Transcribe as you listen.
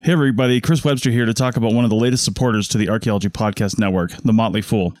Hey everybody, Chris Webster here to talk about one of the latest supporters to the Archaeology Podcast Network, The Motley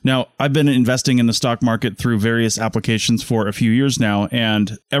Fool. Now, I've been investing in the stock market through various applications for a few years now,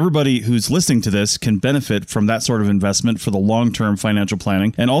 and everybody who's listening to this can benefit from that sort of investment for the long-term financial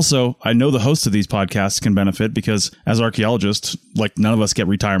planning. And also, I know the hosts of these podcasts can benefit because as archaeologists, like none of us get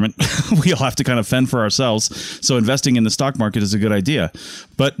retirement, we all have to kind of fend for ourselves. So investing in the stock market is a good idea,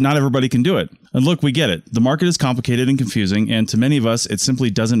 but not everybody can do it. And look, we get it. The market is complicated and confusing, and to many of us, it simply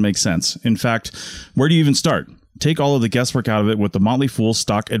doesn't make sense. In fact, where do you even start? Take all of the guesswork out of it with the Motley Fool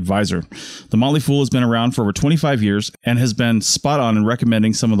Stock Advisor. The Motley Fool has been around for over 25 years and has been spot on in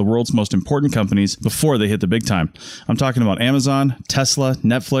recommending some of the world's most important companies before they hit the big time. I'm talking about Amazon, Tesla,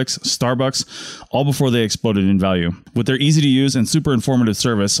 Netflix, Starbucks, all before they exploded in value. With their easy to use and super informative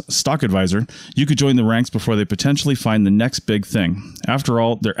service, Stock Advisor, you could join the ranks before they potentially find the next big thing. After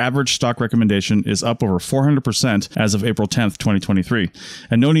all, their average stock recommendation is up over 400% as of April 10th, 2023.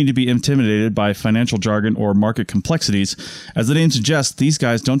 And no need to be intimidated by financial jargon or market complexities. As the name suggests, these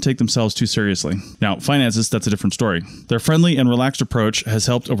guys don't take themselves too seriously. Now, finances, that's a different story. Their friendly and relaxed approach has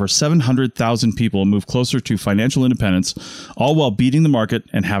helped over 700,000 people move closer to financial independence, all while beating the market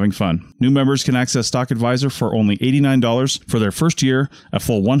and having fun. New members can access Stock Advisor for only $89 for their first year, a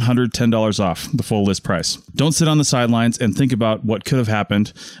full $110 off the full list price. Don't sit on the sidelines and think about what could have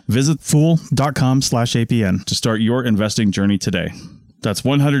happened. Visit fool.com/APN to start your investing journey today. That's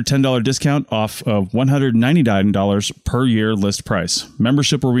 $110 discount off of $199 per year list price.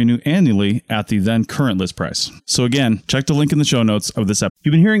 Membership will renew annually at the then current list price. So again, check the link in the show notes of this episode.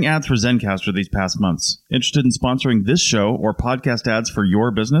 You've been hearing ads for Zencastr these past months. Interested in sponsoring this show or podcast ads for your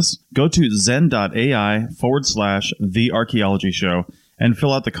business? Go to zen.ai/The Archaeology Show and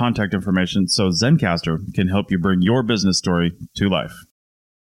fill out the contact information so Zencastr can help you bring your business story to life.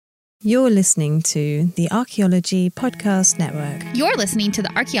 You're listening to the Archaeology Podcast Network. You're listening to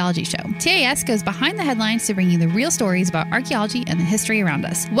The Archaeology Show. TAS goes behind the headlines to bring you the real stories about archaeology and the history around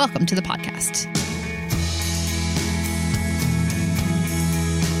us. Welcome to the podcast.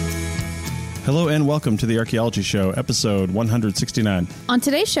 Hello and welcome to The Archaeology Show, episode 169. On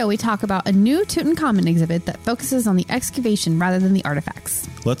today's show, we talk about a new Tutankhamun exhibit that focuses on the excavation rather than the artifacts.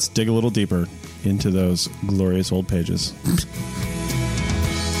 Let's dig a little deeper into those glorious old pages.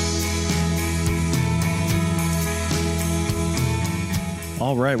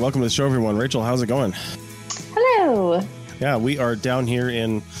 All right, welcome to the show, everyone. Rachel, how's it going? Hello. Yeah, we are down here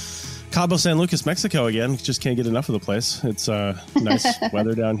in Cabo San Lucas, Mexico again. Just can't get enough of the place. It's nice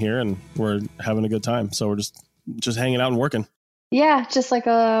weather down here, and we're having a good time. So we're just hanging out and working. Yeah, just like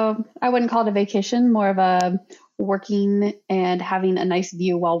I wouldn't call it a vacation, more of a working and having a nice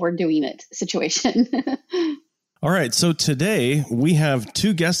view while we're doing it situation. All right, so today we have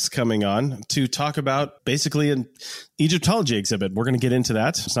two guests coming on to talk about basically an Egyptology exhibit. We're going to get into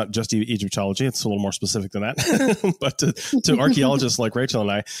that. It's not just Egyptology. It's a little more specific than that. But to archaeologists like Rachel and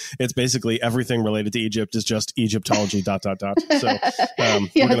I, it's basically everything related to Egypt is just Egyptology, ... So we're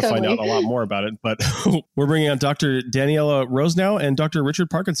going to find out a lot more about it. But we're bringing on Dr. Daniela Rosenow and Dr. Richard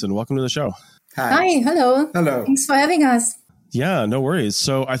Parkinson. Welcome to the show. Hi, hello. Hello. Thanks for having us. Yeah, no worries.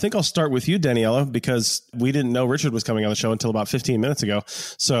 So I think I'll start with you, Daniela, because we didn't know Richard was coming on the show until about 15 minutes ago.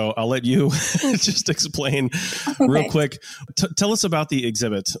 So I'll let you just explain real quick. Tell us about the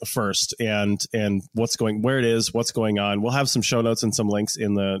exhibit first and where it is, what's going on. We'll have some show notes and some links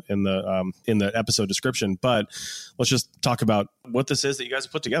in the episode description, but let's just talk about what this is that you guys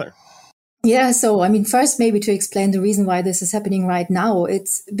have put together. Yeah, so first maybe to explain the reason why this is happening right now,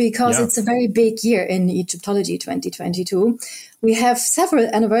 it's because it's a very big year in Egyptology 2022. We have several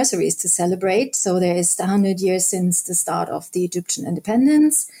anniversaries to celebrate. So there is 100 years since the start of the Egyptian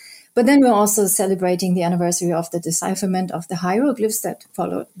independence. But then we're also celebrating the anniversary of the decipherment of the hieroglyphs that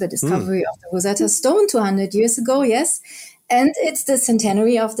followed the discovery of the Rosetta Stone 200 years ago, yes. And it's the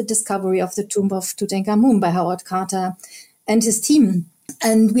centenary of the discovery of the tomb of Tutankhamun by Howard Carter and his team.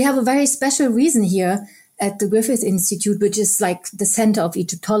 And we have a very special reason here at the Griffith Institute, which is like the center of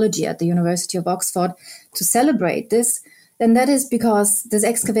Egyptology at the University of Oxford, to celebrate this. And that is because this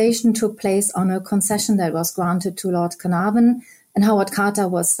excavation took place on a concession that was granted to Lord Carnarvon. And Howard Carter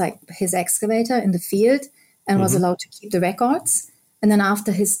was like his excavator in the field and was allowed to keep the records. And then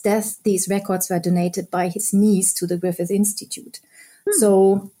after his death, these records were donated by his niece to the Griffith Institute.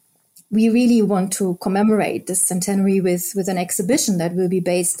 So we really want to commemorate this centenary with an exhibition that will be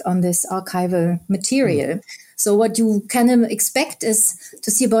based on this archival material. So what you can expect is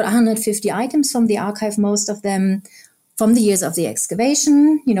to see about 150 items from the archive, most of them from the years of the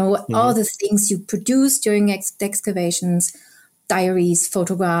excavation, all the things you produced during excavations, diaries,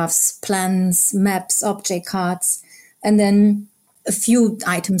 photographs, plans, maps, object cards. And then a few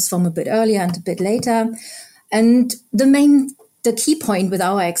items from a bit earlier and a bit later. And the key point with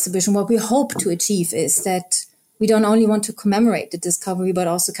our exhibition, what we hope to achieve is that we don't only want to commemorate the discovery, but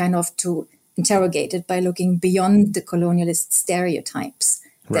also kind of to interrogate it by looking beyond the colonialist stereotypes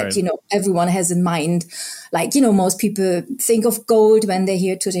that, everyone has in mind. Like, most people think of gold when they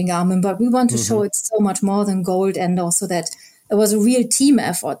hear Tutankhamun, but we want to show it's so much more than gold, and also that it was a real team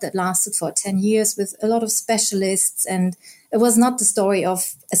effort that lasted for 10 years with a lot of specialists, and it was not the story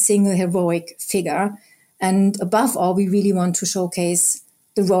of a single heroic figure. And above all, we really want to showcase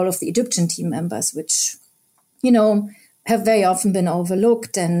the role of the Egyptian team members, which, have very often been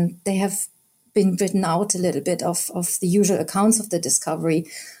overlooked, and they have been written out a little bit of the usual accounts of the discovery.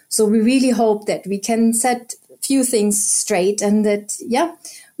 So we really hope that we can set a few things straight, and that,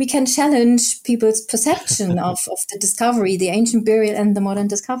 we can challenge people's perception of the discovery, the ancient burial and the modern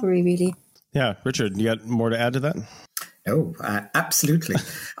discovery, really. Yeah. Richard, you got more to add to that? Oh, absolutely.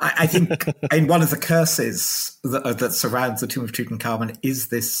 I think one of the curses that surrounds the tomb of Tutankhamun is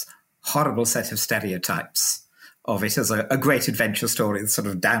this horrible set of stereotypes of it as a great adventure story, the sort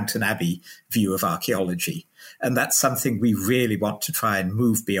of Downton Abbey view of archaeology. And that's something we really want to try and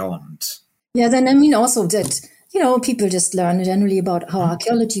move beyond. Yeah, then also that, people just learn generally about how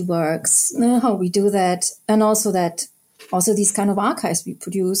archaeology works, how we do that, and also these kind of archives we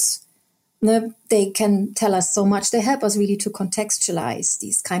produce. They can tell us so much. They help us really to contextualize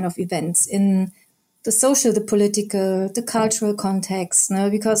these kind of events in the social, the political, the cultural context,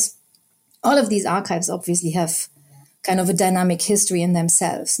 because all of these archives obviously have kind of a dynamic history in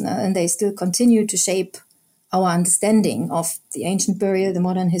themselves, and they still continue to shape our understanding of the ancient burial, the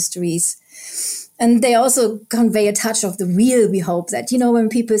modern histories. And they also convey a touch of the real. We hope that, when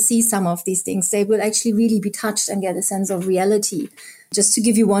people see some of these things, they will actually really be touched and get a sense of reality. Just to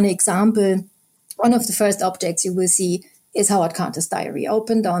give you one example, one of the first objects you will see is Howard Carter's diary,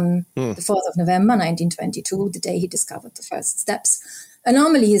 opened on the 4th of November, 1922, the day he discovered the first steps. And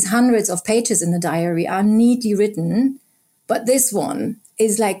normally his hundreds of pages in the diary are neatly written, but this one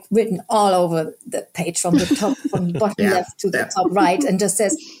is like written all over the page from the top, from the bottom left to the top right, and just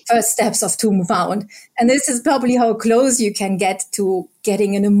says first steps of tomb found. And this is probably how close you can get to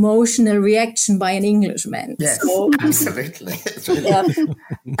getting an emotional reaction by an Englishman. Yes, absolutely.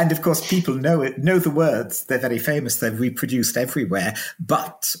 And of course, people know the words. They're very famous. They're reproduced everywhere.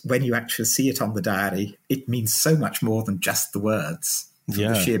 But when you actually see it on the diary, it means so much more than just the words.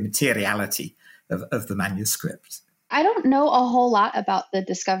 The sheer materiality of the manuscript. I don't know a whole lot about the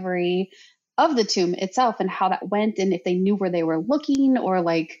discovery of the tomb itself and how that went, and if they knew where they were looking, or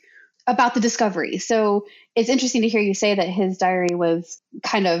about the discovery. So it's interesting to hear you say that his diary was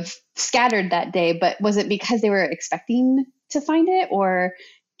kind of scattered that day, but was it because they were expecting to find it? Or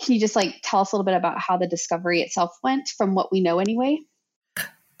can you just tell us a little bit about how the discovery itself went, from what we know anyway?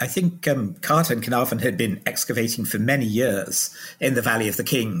 I think Carter and Carnarvon had been excavating for many years in the Valley of the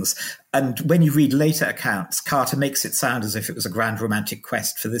Kings. And when you read later accounts, Carter makes it sound as if it was a grand romantic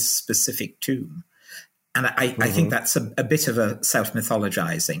quest for this specific tomb. And I think that's a bit of a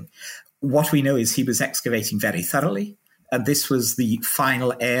self-mythologizing. What we know is he was excavating very thoroughly, and this was the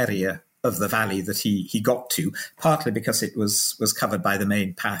final area of the valley that he got to, partly because it was covered by the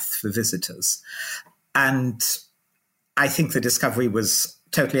main path for visitors. And I think the discovery was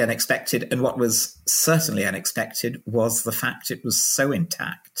totally unexpected. And what was certainly unexpected was the fact it was so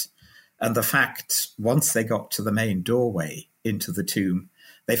intact. And the fact, once they got to the main doorway into the tomb,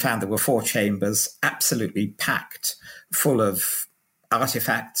 they found there were 4 chambers absolutely packed full of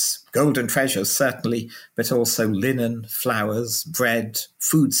artifacts, golden treasures, certainly, but also linen, flowers, bread,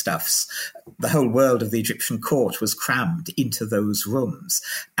 foodstuffs. The whole world of the Egyptian court was crammed into those rooms.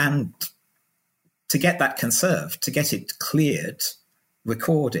 And to get that conserved, to get it cleared,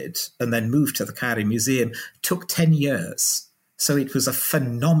 recorded, and then moved to the Cairo Museum took 10 years. So it was a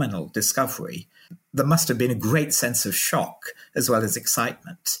phenomenal discovery. There must have been a great sense of shock as well as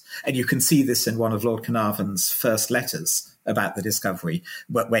excitement. And you can see this in one of Lord Carnarvon's first letters about the discovery,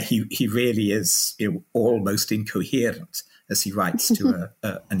 where he really is almost incoherent as he writes to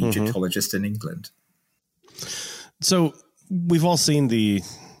an Egyptologist in England. So we've all seen the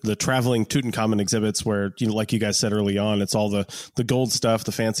traveling Tutankhamun exhibits where, like you guys said early on, it's all the gold stuff,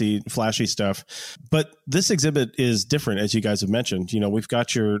 the fancy, flashy stuff. But this exhibit is different, as you guys have mentioned. We've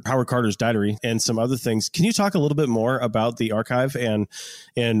got your Howard Carter's diary and some other things. Can you talk a little bit more about the archive and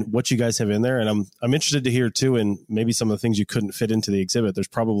what you guys have in there? And I'm interested to hear too, and maybe some of the things you couldn't fit into the exhibit. There's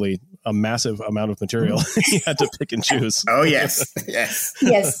probably a massive amount of material you had to pick and choose. Oh, yes. Yes.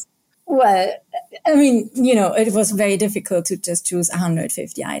 Yes. Well, I mean, it was very difficult to just choose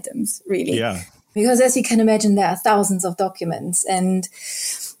 150 items, really. Yeah. Because as you can imagine, there are thousands of documents. And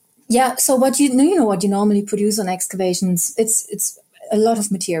yeah, so what what you normally produce on excavations, it's a lot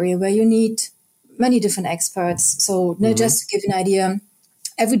of material where you need many different experts. So just to give you an idea,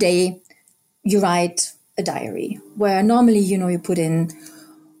 every day you write a diary where normally, you put in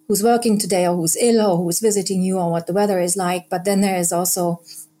who's working today or who's ill or who's visiting you or what the weather is like. But then there is also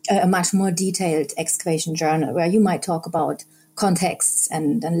a much more detailed excavation journal where you might talk about contexts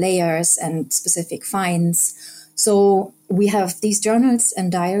and layers and specific finds. So we have these journals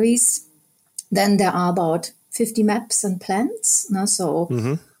and diaries. Then there are about 50 maps and plans. So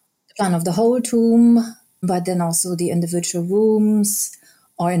the plan of the whole tomb, but then also the individual rooms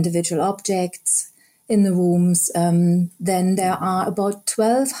or individual objects in the rooms. Then there are about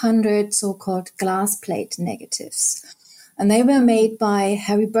 1,200 so-called glass plate negatives. And they were made by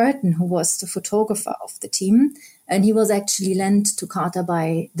Harry Burton, who was the photographer of the team. And he was actually lent to Carter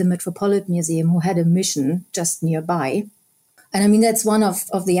by the Metropolitan Museum, who had a mission just nearby. And I mean, that's one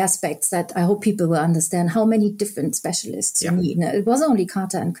of the aspects that I hope people will understand, how many different specialists you need. It was only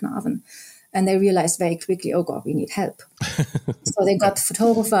Carter and Knaven. And they realized very quickly, oh God, we need help. So they got the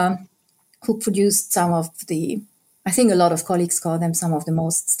photographer who produced some of I think a lot of colleagues call them some of the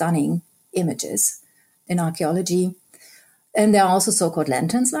most stunning images in archaeology. And there are also so-called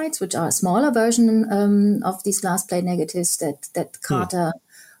lantern slides, which are a smaller version of these glass plate negatives that Carter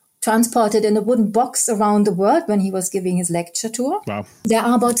transported in a wooden box around the world when he was giving his lecture tour. Wow. There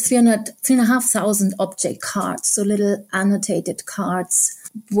are about 3,500 object cards, so little annotated cards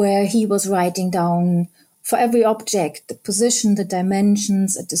where he was writing down for every object, the position, the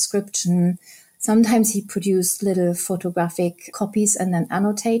dimensions, a description. Sometimes he produced little photographic copies and then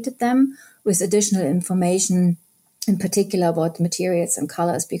annotated them with additional information, in particular about materials and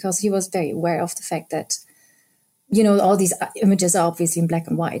colors, because he was very aware of the fact that, all these images are obviously in black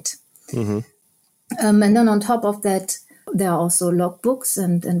and white. And then on top of that, there are also logbooks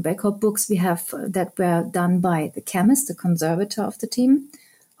and record books we have that were done by the chemist, the conservator of the team,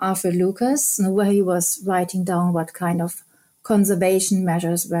 Arthur Lucas, where he was writing down what kind of conservation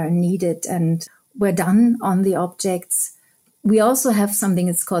measures were needed and were done on the objects. We also have something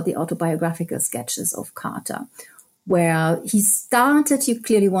that's called the autobiographical sketches of Carter, where he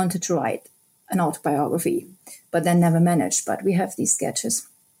clearly wanted to write an autobiography, but then never managed. But we have these sketches.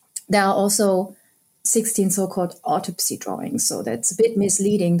 There are also 16 so-called autopsy drawings. So that's a bit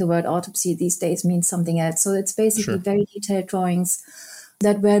misleading. The word autopsy these days means something else. So it's basically very detailed drawings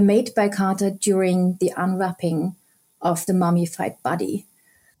that were made by Carter during the unwrapping of the mummified body.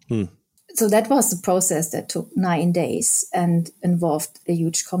 So that was the process that took 9 days and involved a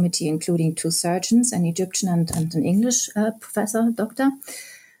huge committee, including 2 surgeons, an Egyptian and an English doctor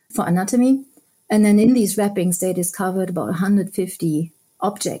for anatomy. And then in these wrappings, they discovered about 150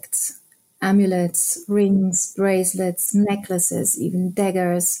 objects, amulets, rings, bracelets, necklaces, even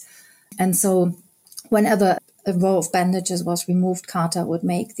daggers. And so whenever a row of bandages was removed, Carter would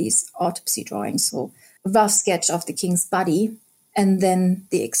make these autopsy drawings. So a rough sketch of the king's body and then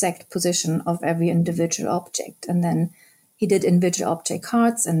the exact position of every individual object. And then he did individual object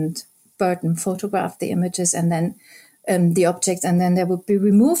cards, and Burton photographed the images and then the objects, and then they would be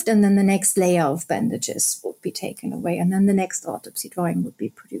removed, and then the next layer of bandages would be taken away, and then the next autopsy drawing would be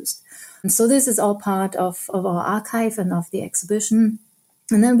produced. And so this is all part of our archive and of the exhibition.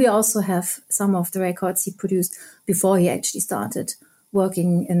 And then we also have some of the records he produced before he actually started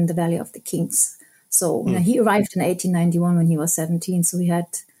working in the Valley of the Kings. So he arrived in 1891 when he was 17, so he had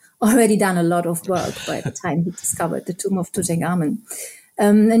already done a lot of work by the time he discovered the tomb of Tutankhamun.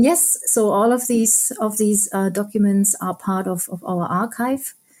 And yes, so all of these documents are part of our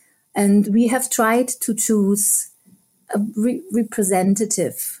archive, and we have tried to choose a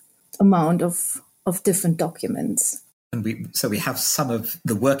representative amount of different documents. And we have some of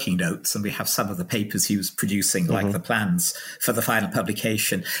the working notes, and we have some of the papers he was producing, like the plans for the final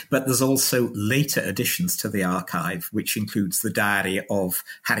publication. But there's also later additions to the archive, which includes the diary of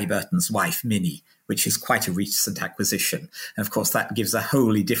Harry Burton's wife, Minnie, which is quite a recent acquisition. And of course, that gives a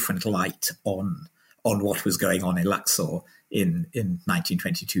wholly different light on what was going on in Luxor in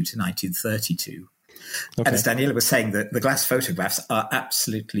 1922 to 1932. Okay. And as Daniela was saying, the glass photographs are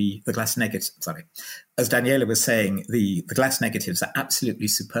absolutely, the glass negatives, as Daniela was saying, the glass negatives are absolutely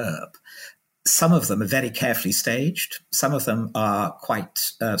superb. Some of them are very carefully staged. Some of them are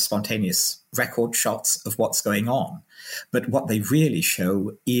quite spontaneous record shots of what's going on. But what they really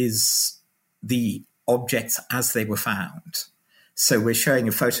show is the objects as they were found. So we're showing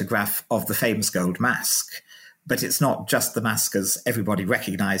a photograph of the famous gold mask, But it's not just the mask as everybody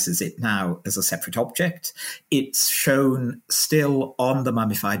recognizes it now as a separate object. It's shown still on the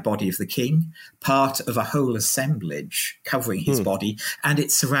mummified body of the king, part of a whole assemblage covering his body, and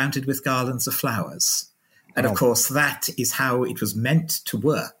it's surrounded with garlands of flowers. And of course, that is how it was meant to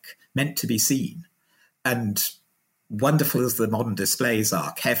work, meant to be seen. And wonderful as the modern displays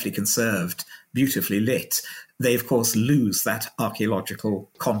are, carefully conserved, beautifully lit, they, of course, lose that archaeological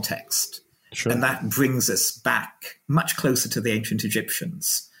context. Sure. And that brings us back much closer to the ancient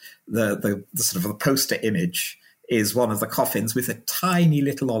Egyptians. The sort of the poster image is one of the coffins with a tiny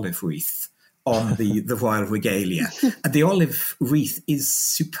little olive wreath on the royal regalia. And the olive wreath is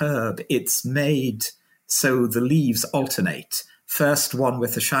superb. It's made so the leaves alternate. First one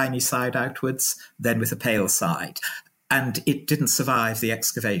with a shiny side outwards, then with a pale side. And it didn't survive the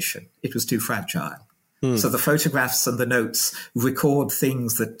excavation. It was too fragile. So the photographs and the notes record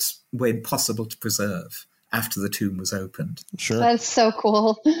things that were impossible to preserve after the tomb was opened. Sure. That's so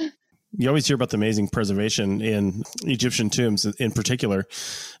cool. You always hear about the amazing preservation in Egyptian tombs in particular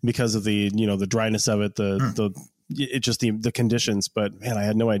because of the dryness of it, the conditions. But man, I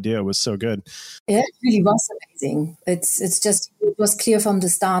had no idea it was so good. Yeah, it really was amazing. It was clear from the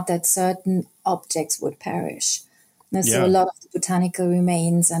start that certain objects would perish. So a lot of the botanical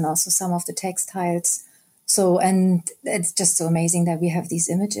remains and also some of the textiles. So, and it's just so amazing that we have these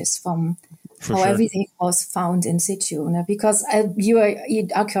images from how everything was found in situ. Because you are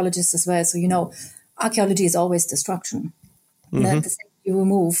archaeologists as well, so archaeology is always destruction. The second you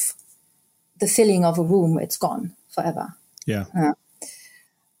remove the filling of a room, it's gone forever. Yeah.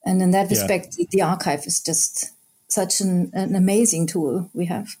 And in that respect, the archive is just such an amazing tool we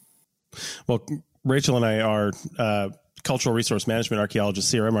have. Well, Rachel and I are cultural resource management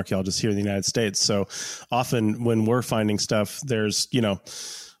archaeologists, CRM archaeologists here in the United States. So often when we're finding stuff, there's,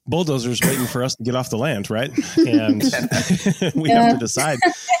 bulldozers waiting for us to get off the land, right? And we have to decide.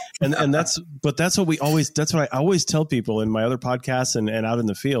 And that's what I always tell people in my other podcasts and out in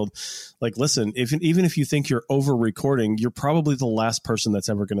the field. Like, listen, even if you think you're over recording, you're probably the last person that's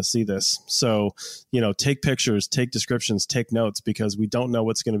ever going to see this. So, take pictures, take descriptions, take notes, because we don't know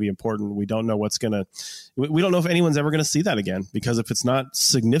what's going to be important. We don't know we don't know if anyone's ever going to see that again, because if it's not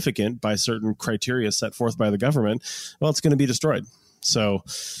significant by certain criteria set forth by the government, well, it's going to be destroyed. So,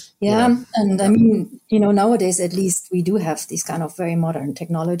 and I mean, nowadays, at least we do have these kind of very modern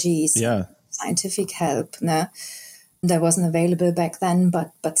technologies, scientific help. That wasn't available back then,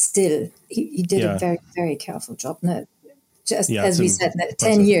 but still, he did a very, very careful job. Just as we said,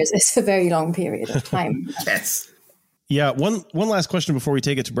 10 years is a very long period of time. Yes. Yeah. One last question before we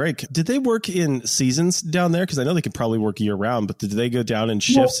take it to break. Did they work in seasons down there? Because I know they could probably work year round, but did they go down in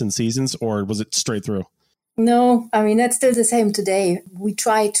shifts and seasons, or was it straight through? No, I mean, that's still the same today. We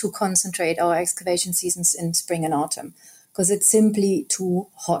try to concentrate our excavation seasons in spring and autumn because it's simply too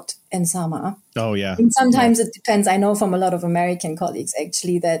hot in summer. Oh, yeah. And sometimes it depends. I know from a lot of American colleagues,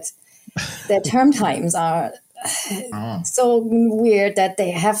 actually, that their term times are so weird that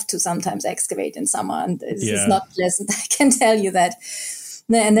they have to sometimes excavate in summer. And it's not pleasant, I can tell you that.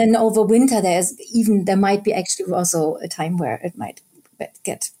 And then over winter, there might be actually also a time where it might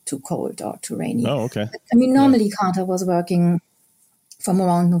get too cold or too rainy. Oh, okay. But, I mean, normally Carter was working from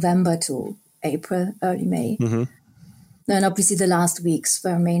around November to April, early May. Mm-hmm. And obviously the last weeks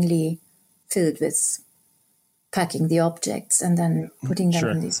were mainly filled with packing the objects and then putting them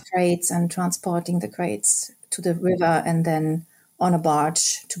in these crates and transporting the crates to the river and then on a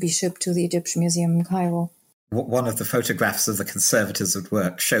barge to be shipped to the Egyptian Museum in Cairo. One of the photographs of the conservators at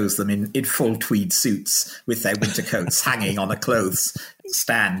work shows them in full tweed suits with their winter coats hanging on a clothes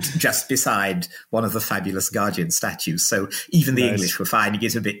stand just beside one of the fabulous Guardian statues. So even the English were finding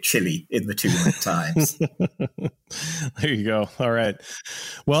it a bit chilly in the tomb at times. There you go. All right.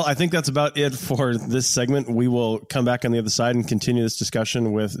 Well, I think that's about it for this segment. We will come back on the other side and continue this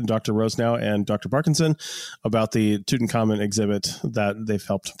discussion with Dr. Rosenow and Dr. Parkinson about the Tutankhamun exhibit that they've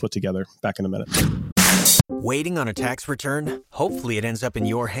helped put together. Back in a minute. Waiting on a tax return? Hopefully it ends up in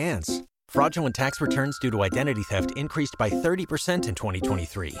your hands. Fraudulent tax returns due to identity theft increased by 30% in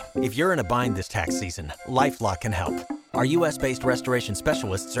 2023. If you're in a bind this tax season, LifeLock can help. Our U.S.-based restoration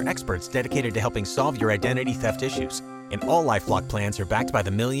specialists are experts dedicated to helping solve your identity theft issues. And all LifeLock plans are backed by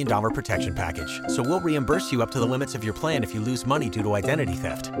the $1 Million Protection Package. So we'll reimburse you up to the limits of your plan if you lose money due to identity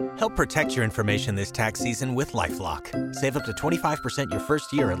theft. Help protect your information this tax season with LifeLock. Save up to 25% your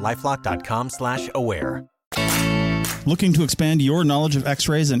first year at LifeLock.com/aware. Looking to expand your knowledge of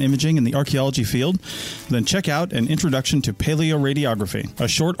X-rays and imaging in the archaeology field? Then check out An Introduction to Paleoradiography, a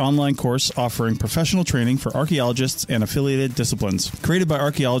short online course offering professional training for archaeologists and affiliated disciplines. Created by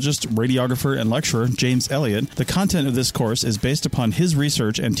archaeologist, radiographer, and lecturer James Elliott, the content of this course is based upon his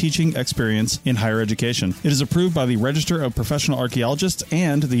research and teaching experience in higher education. It is approved by the Register of Professional Archaeologists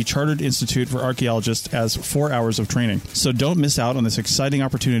and the Chartered Institute for Archaeologists as 4 hours of training. So don't miss out on this exciting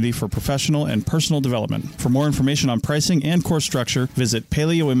opportunity for professional and personal development. For more information on pricing and course structure, visit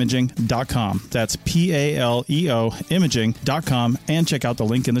paleoimaging.com. That's PALEO imaging.com, and check out the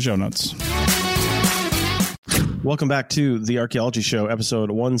link in the show notes. Welcome back to the Archaeology Show,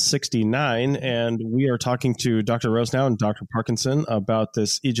 episode 169, and we are talking to Dr. Rosenow and Dr. Parkinson about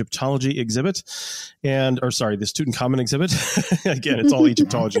this Egyptology exhibit, this Tutankhamun exhibit. Again, it's all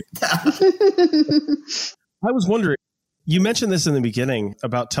Egyptology. I was wondering, you mentioned this in the beginning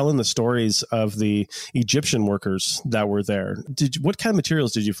about telling the stories of the Egyptian workers that were there. What kind of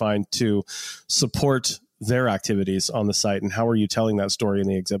materials did you find to support their activities on the site, and how are you telling that story in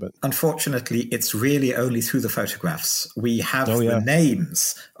the exhibit? Unfortunately, it's really only through the photographs. We have the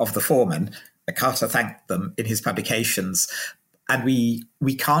names of the foremen. Carter thanked them in his publications, and we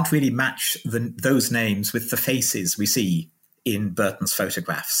can't really match those names with the faces we see in Burton's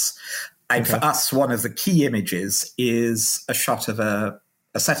photographs. And for us, one of the key images is a shot of a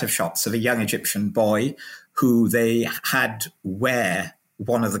set of shots of a young Egyptian boy who they had wear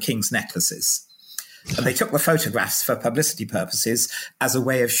one of the king's necklaces. And they took the photographs for publicity purposes as a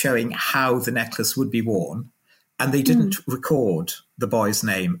way of showing how the necklace would be worn. And they didn't record the boy's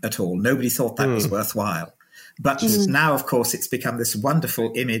name at all. Nobody thought that was worthwhile. But now, of course, it's become this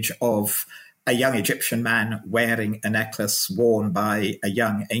wonderful image of a young Egyptian man wearing a necklace worn by a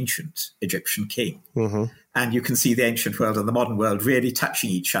young ancient Egyptian king. And you can see the ancient world and the modern world really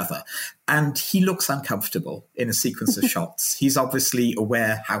touching each other. And he looks uncomfortable in a sequence of shots. He's obviously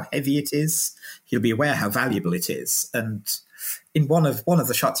aware how heavy it is. He'll be aware how valuable it is. And in one of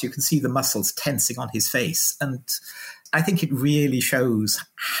the shots, you can see the muscles tensing on his face. And I think it really shows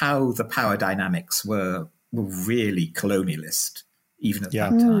how the power dynamics were really colonialist, even at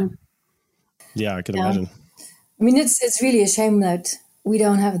that time. Yeah, I can imagine. I mean, it's really a shame that we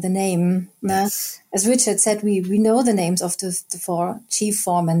don't have the name. Yes. As Richard said, we know the names of the four chief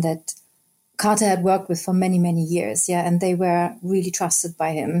foremen that Carter had worked with for many, many years. Yeah, and they were really trusted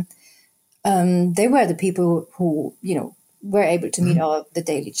by him. They were the people who, were able to meet all the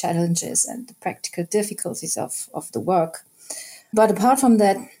daily challenges and the practical difficulties of the work. But apart from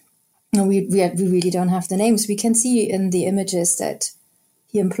that, we really don't have the names. We can see in the images that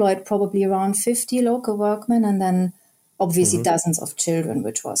he employed probably around 50 local workmen and then obviously dozens of children,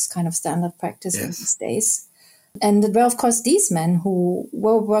 which was kind of standard practice in these days. And there were, of course, these men who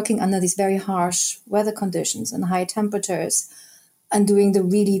were working under these very harsh weather conditions and high temperatures and doing the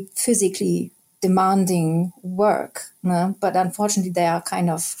really physically demanding work. But unfortunately, they are kind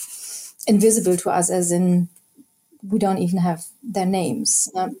of invisible to us, as in we don't even have their names.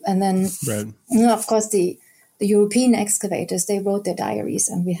 And then, of course, the European excavators, they wrote their diaries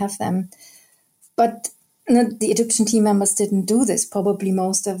and we have them. But the Egyptian team members didn't do this. Probably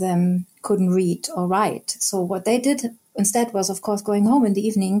most of them couldn't read or write. So what they did instead was, of course, going home in the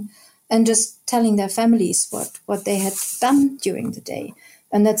evening and just telling their families what they had done during the day.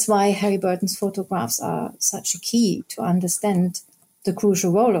 And that's why Harry Burton's photographs are such a key to understand the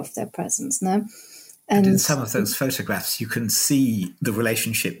crucial role of their presence. No? And in some of those photographs, you can see the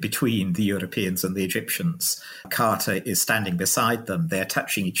relationship between the Europeans and the Egyptians. Carter is standing beside them. They're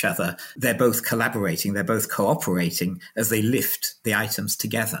touching each other. They're both collaborating. They're both cooperating as they lift the items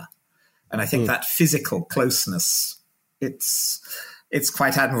together. And I think that physical closeness, it's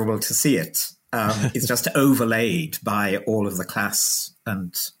quite admirable to see it. It's just overlaid by all of the class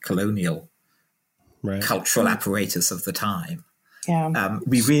and colonial cultural apparatus of the time. Yeah.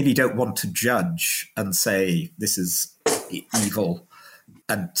 We really don't want to judge and say this is evil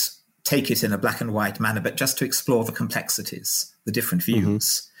and take it in a black and white manner, but just to explore the complexities, the different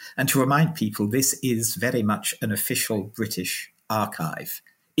views, and to remind people this is very much an official British archive.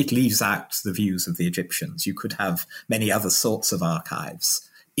 It leaves out the views of the Egyptians. You could have many other sorts of archives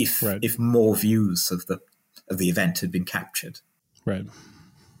if more views of the event had been captured. Right.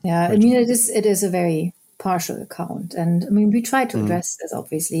 Yeah, I mean, it is a very partial account. And I mean, we try to address this,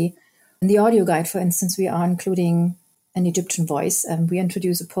 obviously. In the audio guide, for instance, we are including an Egyptian voice, and we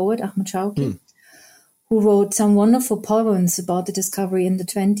introduce a poet, Ahmed Shawki, who wrote some wonderful poems about the discovery in the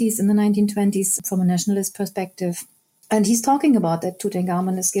 1920s, from a nationalist perspective. And he's talking about that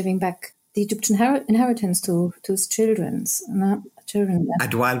Tutankhamun is giving back the Egyptian inheritance to his children. architecture.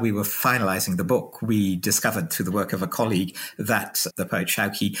 And while we were finalizing the book, we discovered through the work of a colleague that the poet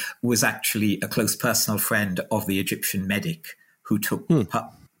Shauki was actually a close personal friend of the Egyptian medic who took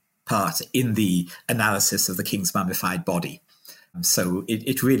part in the analysis of the king's mummified body. So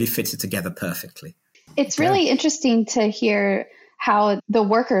it really fitted together perfectly. It's really interesting to hear how the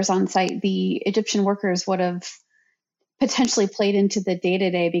workers on site, the Egyptian workers, would have potentially played into the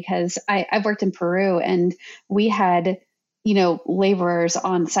day-to-day, because I've worked in Peru and we had, laborers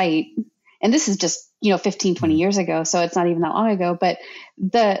on site, and this is just, 15, 20 years ago. So it's not even that long ago, but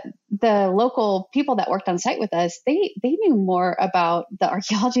the local people that worked on site with us, they knew more about the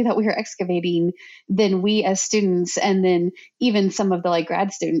archaeology that we were excavating than we as students, and then even some of the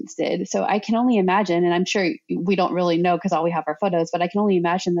grad students did. So I can only imagine, and I'm sure we don't really know because all we have are photos, but I can only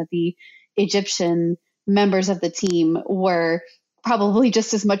imagine that the Egyptian members of the team were probably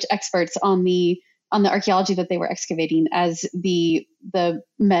just as much experts on the archaeology that they were excavating as the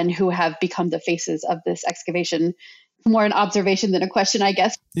men who have become the faces of this excavation. More an observation than a question, I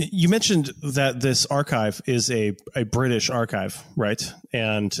guess. You mentioned that this archive is a British archive, right?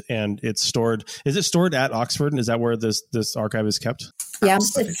 And it's stored. Is it stored at Oxford? Is that where this archive is kept? Yeah,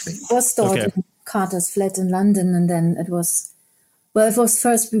 it was stored in Carter's flat in London, and then it was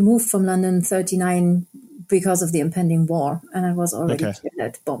first removed from London in 1939 because of the impending war, and it was already clear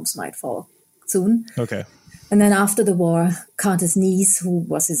that bombs might fall soon. Okay. And then after the war, Carter's niece, who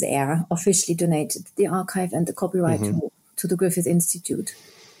was his heir, officially donated the archive and the copyright to the Griffith Institute.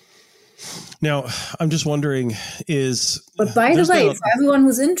 Now, I'm just wondering, But by the way, for everyone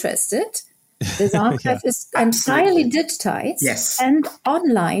who's interested, this archive is entirely digitized and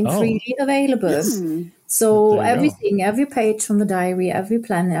online, freely available. So everything, every page from the diary, every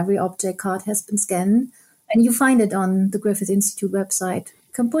plan, every object card has been scanned, and you find it on the Griffith Institute website.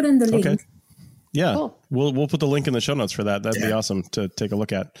 You can put in the link. Okay. Yeah, cool. We'll put the link in the show notes for that. That'd be awesome to take a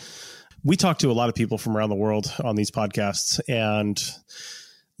look at. We talk to a lot of people from around the world on these podcasts, and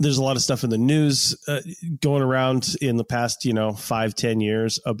there's a lot of stuff in the news going around in the past, 5-10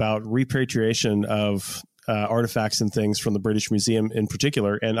 years about repatriation of artifacts and things from the British Museum in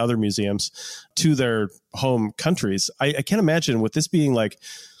particular and other museums to their home countries. I can't imagine with this being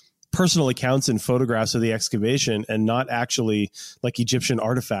personal accounts and photographs of the excavation and not actually Egyptian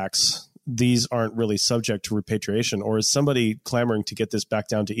artifacts, these aren't really subject to repatriation, or is somebody clamoring to get this back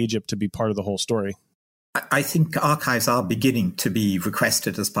down to Egypt to be part of the whole story? I think archives are beginning to be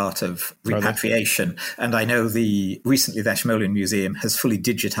requested as part of repatriation. And I know recently the Ashmolean Museum has fully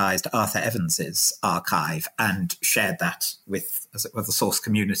digitized Arthur Evans's archive and shared that with the source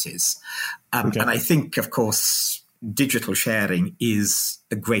communities. And I think, of course, digital sharing is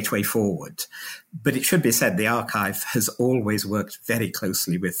a great way forward. But it should be said, the archive has always worked very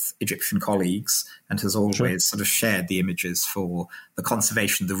closely with Egyptian colleagues and has always sort of shared the images for the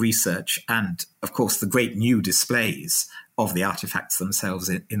conservation, the research, and, of course, the great new displays of the artifacts themselves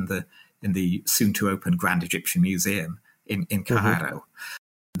in the soon-to-open Grand Egyptian Museum in Cairo.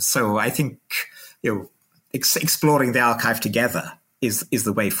 So I think exploring the archive together is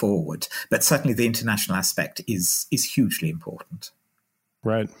the way forward. But certainly the international aspect is hugely important.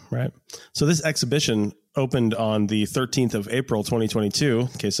 Right. So this exhibition opened on the 13th of April, 2022, in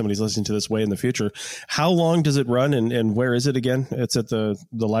case somebody's listening to this way in the future. How long does it run and where is it again? It's at the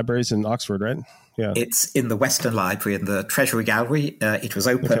libraries in Oxford, right? Yeah. It's in the Western Library in the Treasury Gallery. It was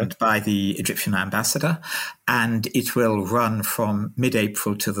opened by the Egyptian ambassador, and it will run from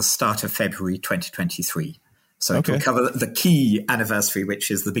mid-April to the start of February 2023. So it will cover the key anniversary,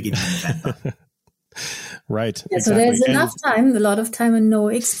 which is the beginning of November. Right. Yeah, exactly. So there's enough time, a lot of time, and no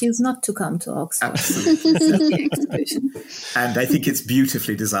excuse not to come to Oxford. And I think it's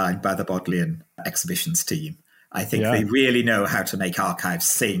beautifully designed by the Bodleian exhibitions team. I think they really know how to make archives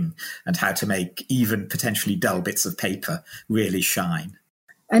sing and how to make even potentially dull bits of paper really shine.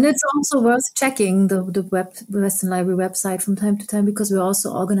 And it's also worth checking the Western Library website from time to time, because we're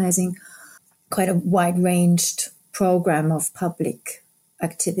also organizing quite a wide-ranged program of public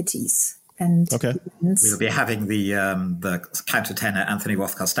activities. And we'll be having the countertenor Anthony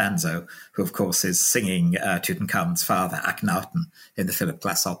Roth Costanzo, who of course is singing Tutankhamun's father Akhenaten in the Philip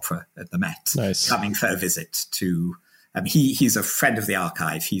Glass Opera at the Met, coming for a visit to. He's a friend of the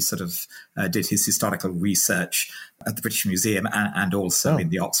archive. He sort of did his historical research at the British Museum and also in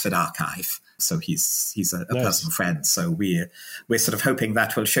the Oxford Archive. So he's a personal friend. So we're sort of hoping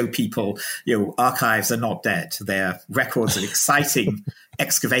that will show people, archives are not dead. They're records of exciting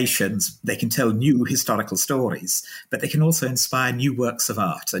excavations. They can tell new historical stories, but they can also inspire new works of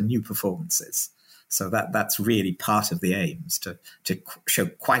art and new performances. So that's really part of the aims, to show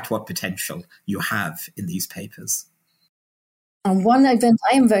quite what potential you have in these papers. And one event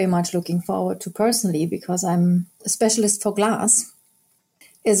I am very much looking forward to personally, because I'm a specialist for glass,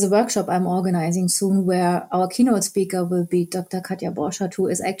 is a workshop I'm organizing soon where our keynote speaker will be Dr. Katja Borschert, who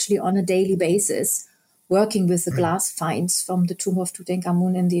is actually on a daily basis working with the glass finds from the tomb of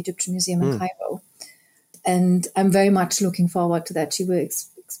Tutankhamun in the Egyptian Museum in Cairo. And I'm very much looking forward to that. She will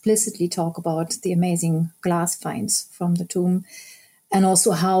explicitly talk about the amazing glass finds from the tomb and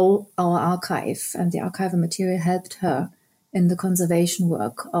also how our archive and the archival material helped her in the conservation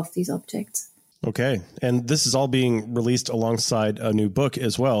work of these objects. Okay. And this is all being released alongside a new book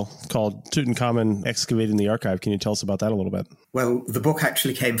as well called Tutankhamun, Excavating the Archive. Can you tell us about that a little bit? Well, the book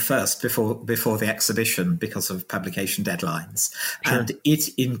actually came first before the exhibition because of publication deadlines. Sure. And it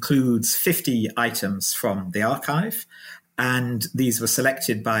includes 50 items from the archive. And these were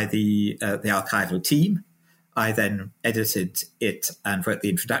selected by the archival team. I then edited it and wrote the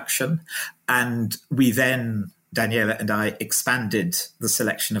introduction. And we then, Daniela and I, expanded the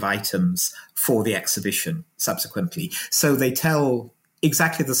selection of items for the exhibition subsequently. So they tell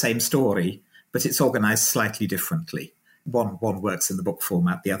exactly the same story, but it's organized slightly differently. One works in the book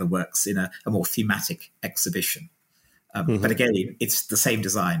format, the other works in a more thematic exhibition. But again, it's the same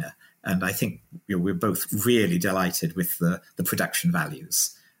designer. And I think we're both really delighted with the production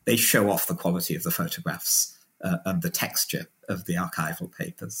values. They show off the quality of the photographs and the texture of the archival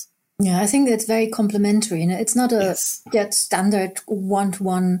papers. Yeah, I think that's very complementary. It's not a that standard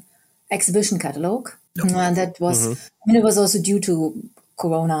one-to-one exhibition catalogue. No. That was, it was also due to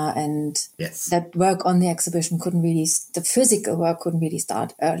Corona, and that work on the exhibition the physical work couldn't really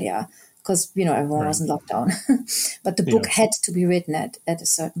start earlier because, everyone was in lockdown. But the book had to be written at a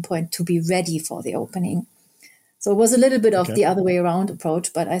certain point to be ready for the opening. So it was a little bit of the other way around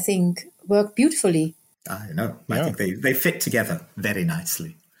approach, but I think worked beautifully. I know. I think they fit together very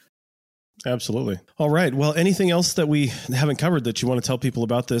nicely. Absolutely. All right. Well, anything else that we haven't covered that you want to tell people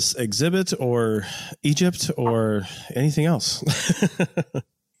about this exhibit or Egypt or anything else?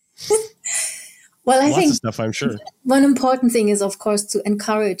 Well, I Lots think of stuff, I'm sure. One important thing is, of course, to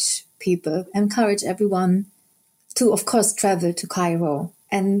encourage everyone to, of course, travel to Cairo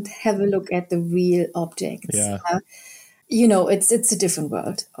and have a look at the real objects. Yeah. It's a different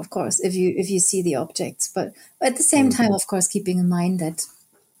world, of course, if you see the objects. But at the same time, of course, keeping in mind that,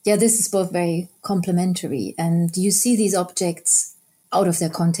 this is both very complementary, and you see these objects out of their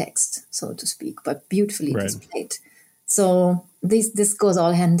context, so to speak, but beautifully displayed. So this goes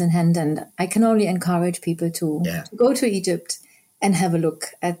all hand in hand, and I can only encourage people to go to Egypt and have a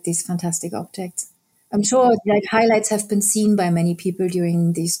look at these fantastic objects. I'm sure highlights have been seen by many people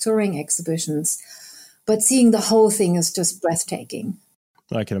during these touring exhibitions, but seeing the whole thing is just breathtaking.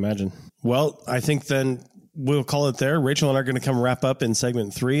 I can imagine. Well, I think then we'll call it there. Rachel and I are going to come wrap up in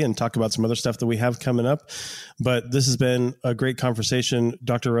segment 3 and talk about some other stuff that we have coming up. But this has been a great conversation,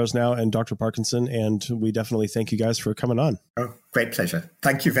 Dr. Rosenow and Dr. Parkinson, and we definitely thank you guys for coming on. Oh, great pleasure.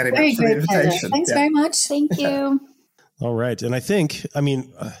 Thank you very much for the invitation. Pleasure. Thanks very much. Thank you. All right. And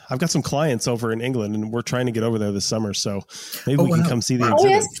I've got some clients over in England, and we're trying to get over there this summer. So maybe we can come see the exhibit. Oh,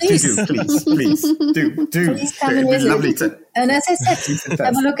 yes, please. Please do. Please come and visit. And as I said,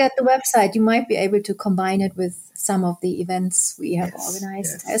 have a look at the website. You might be able to combine it with some of the events we have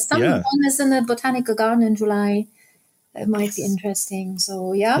organized. One is in the Botanical Garden in July. That might be interesting.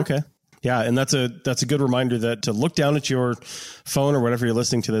 So, Okay. Yeah, and that's a good reminder that to look down at your phone or whatever you're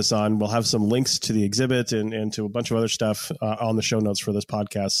listening to this on. We'll have some links to the exhibit and to a bunch of other stuff on the show notes for this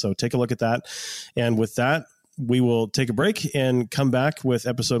podcast. So take a look at that. And with that, we will take a break and come back with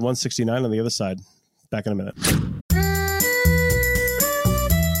episode 169 on the other side. Back in a minute.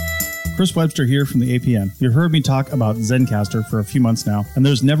 Chris Webster here from the APN. You've heard me talk about Zencastr for a few months now, and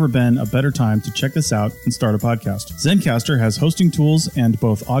there's never been a better time to check this out and start a podcast. Zencastr has hosting tools and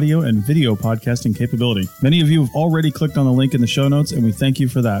both audio and video podcasting capability. Many of you have already clicked on the link in the show notes, and we thank you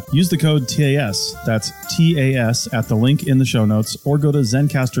for that. Use the code TAS, that's TAS, at the link in the show notes, or go to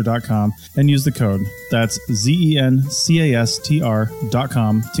zencastr.com and use the code, that's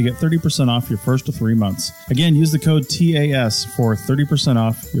ZENCASTR.com, to get 30% off your first 3 months. Again, use the code TAS for 30%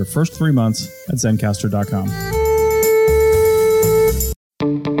 off your first 3 months at zencastr.com.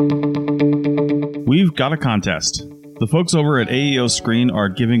 We've got a contest. The folks over at AEO Screen are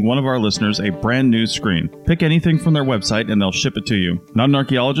giving one of our listeners a brand new screen. Pick anything from their website and they'll ship it to you. Not an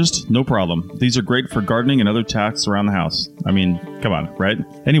archaeologist? No problem. These are great for gardening and other tasks around the house. I mean, come on, right?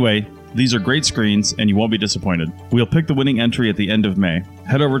 Anyway, these are great screens and you won't be disappointed. We'll pick the winning entry at the end of May.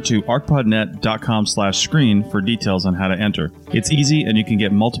 Head over to arcpodnet.com/screen for details on how to enter. It's easy and you can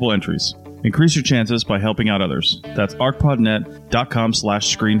get multiple entries. Increase your chances by helping out others. That's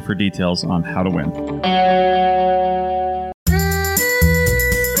arcpodnet.com/screen for details on how to win.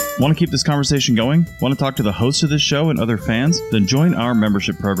 Want to keep this conversation going? Want to talk to the host of this show and other fans? Then join our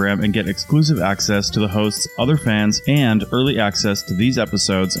membership program and get exclusive access to the hosts, other fans, and early access to these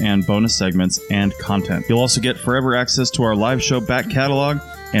episodes and bonus segments and content. You'll also get forever access to our live show back catalog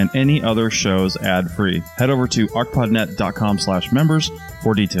and any other shows ad-free. Head over to arcpodnet.com/members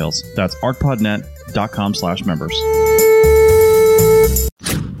for details. That's arcpodnet.com/members.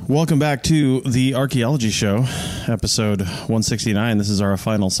 Welcome back to the Archaeology Show, episode 169. This is our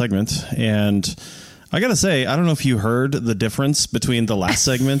final segment. And I got to say, I don't know if you heard the difference between the last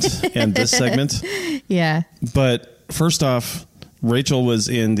segment and this segment. Yeah. But first off, Rachel was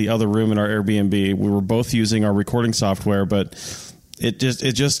in the other room in our Airbnb. We were both using our recording software, but it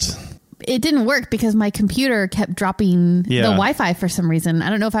didn't work because my computer kept dropping the Wi-Fi for some reason. I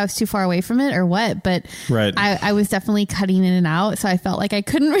don't know if I was too far away from it or what, but right. I was definitely cutting in and out. So I felt like I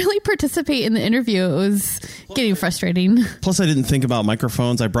couldn't really participate in the interview. It was getting frustrating. Plus, I didn't think about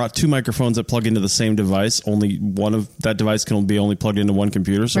microphones. I brought two microphones that plug into the same device. Only one of that device can be only plugged into one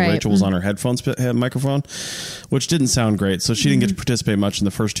computer. So right. Rachel was on her headphones microphone, which didn't sound great. So she didn't get to participate much in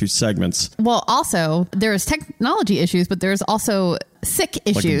the first two segments. Well, also, there was technology issues, but there's also sick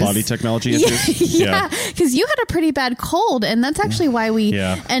issues. Like body technology issues? Yeah, because you had a pretty bad cold, and that's actually why we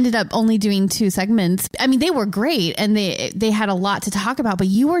ended up only doing two segments. I mean, they were great, and they had a lot to talk about, but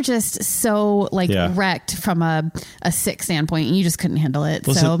you were just so wrecked from a sick standpoint, and you just couldn't handle it.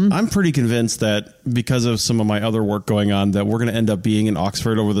 Listen, so I'm pretty convinced that because of some of my other work going on, that we're going to end up being in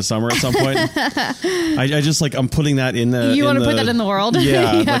Oxford over the summer at some point. I just I'm putting that in the... You want to put that in the world?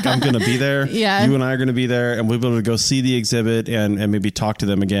 Yeah, like I'm going to be there. Yeah. You and I are going to be there, and we'll be able to go see the exhibit and maybe talk to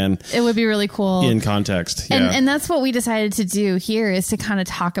them again. It would be really cool. In context. Yeah. And that's what we decided to do here, is to kind of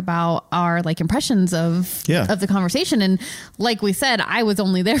talk about our impressions of the conversation. And like we said, I was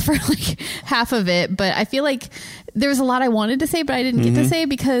only there for half of it, but I feel like there was a lot I wanted to say, but I didn't get to say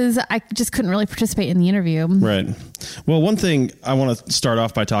because I just couldn't really participate in the interview. Right. Well, one thing I want to start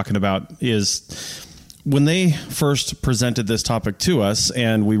off by talking about is when they first presented this topic to us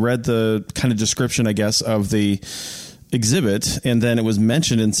and we read the kind of description, I guess, of the exhibit, and then it was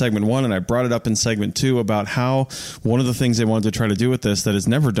mentioned in segment 1, and I brought it up in segment 2 about how one of the things they wanted to try to do with this that is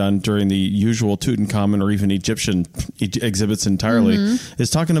never done during the usual Tutankhamun or even Egyptian exhibits entirely is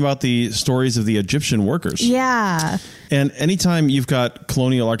talking about the stories of the Egyptian workers. Yeah. And anytime you've got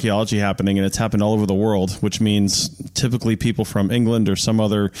colonial archaeology happening, and it's happened all over the world, which means typically people from England or some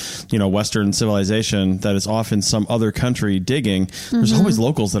other, Western civilization that is off in some other country digging, there's always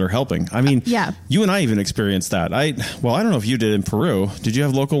locals that are helping. I mean, you and I even experienced that. I don't know if you did in Peru. Did you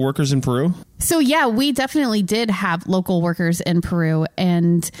have local workers in Peru? So yeah, we definitely did have local workers in Peru,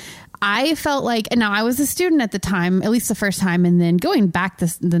 and I felt like, and now I was a student at the time, at least the first time, and then going back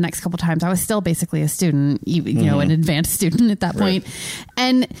the next couple of times, I was still basically a student, an advanced student at that point.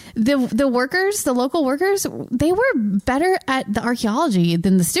 And the local workers, they were better at the archaeology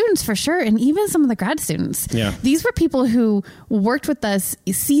than the students for sure, and even some of the grad students. Yeah. These were people who worked with us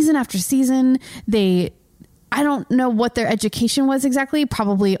season after season. I don't know what their education was exactly,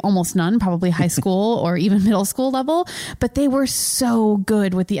 probably almost none, probably high school or even middle school level, but they were so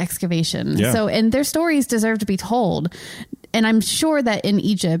good with the excavation. Yeah. So, and their stories deserve to be told. And I'm sure that in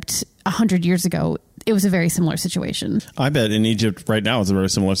Egypt 100 years ago, it was a very similar situation. I bet in Egypt right now it's a very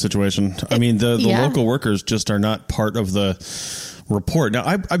similar situation. I mean, the local workers just are not part of the report. Now,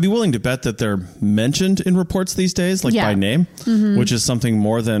 I'd be willing to bet that they're mentioned in reports these days, by name, which is something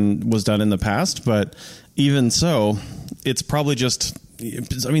more than was done in the past. But even so, it's probably just,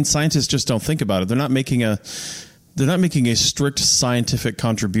 scientists just don't think about it. They're not making a strict scientific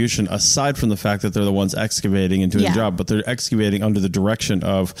contribution aside from the fact that they're the ones excavating and doing the job, but they're excavating under the direction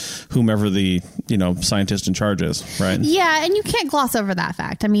of whomever the, scientist in charge is, right? Yeah, and you can't gloss over that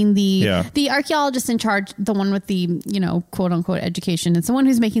fact. I mean, the archaeologist in charge, the one with the, quote unquote education, it's the one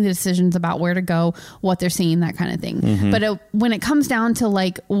who's making the decisions about where to go, what they're seeing, that kind of thing. But when it comes down to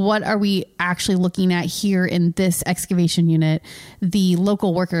what are we actually looking at here in this excavation unit, the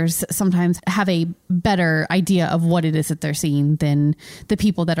local workers sometimes have a better idea of what it is that they're seeing than the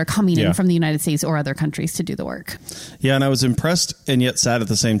people that are coming in from the United States or other countries to do the work. Yeah, and I was impressed and yet sad at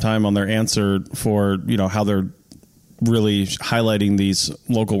the same time on their answer for, how they're really highlighting these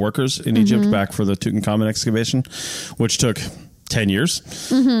local workers in Egypt back for the Tutankhamun excavation, which took 10 years.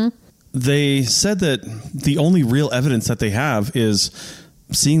 They said that the only real evidence that they have is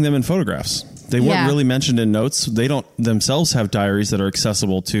seeing them in photographs. They weren't really mentioned in notes. They don't themselves have diaries that are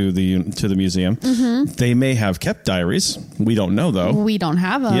accessible to the museum. They may have kept diaries. We don't know, though. We don't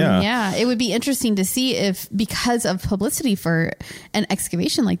have them. Yeah. It would be interesting to see if, because of publicity for an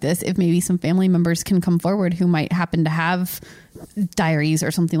excavation like this, if maybe some family members can come forward who might happen to have diaries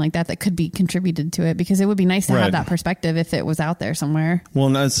or something like that could be contributed to it, because it would be nice to have that perspective if it was out there somewhere. Well,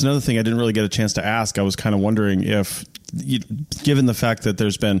 and that's another thing I didn't really get a chance to ask. I was kind of wondering if, given the fact that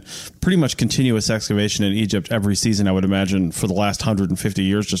there's been pretty much continuous excavation in Egypt every season, I would imagine for the last 150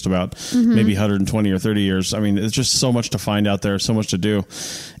 years, just about, maybe 120 or 30 years. I mean, it's just so much to find out there, so much to do.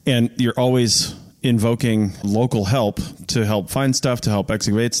 And you're always invoking local help to help find stuff, to help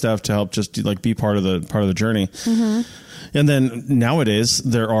excavate stuff, to help just like be part of the journey. And then nowadays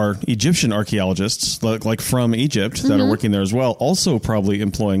there are Egyptian archaeologists like from Egypt that are working there as well, also probably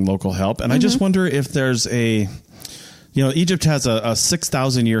employing local help. And I just wonder if there's Egypt has a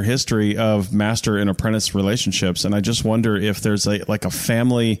 6,000 year history of master and apprentice relationships. And I just wonder if there's a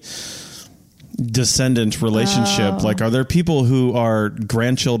family descendant relationship. Like, are there people who are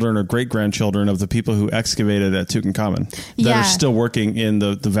grandchildren or great grandchildren of the people who excavated at Tutankhamun that are still working in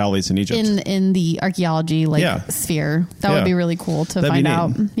the valleys in Egypt, in the archaeology sphere? That would be really cool to find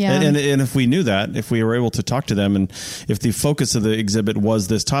out. Yeah. And if we knew that, if we were able to talk to them, and if the focus of the exhibit was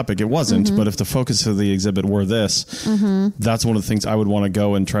this topic, it wasn't, but if the focus of the exhibit were this, that's one of the things I would want to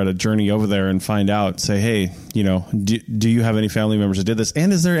go and try to journey over there and find out, say, hey, do you have any family members that did this?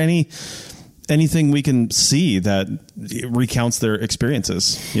 And is there anything we can see that recounts their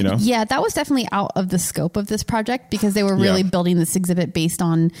experiences, Yeah, that was definitely out of the scope of this project, because they were really building this exhibit based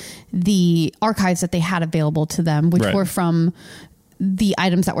on the archives that they had available to them, which were from the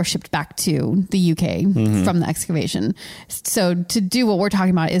items that were shipped back to the UK from the excavation. So to do what we're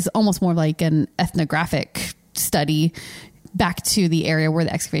talking about is almost more like an ethnographic study back to the area where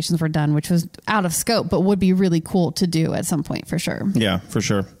the excavations were done, which was out of scope, but would be really cool to do at some point for sure. Yeah, for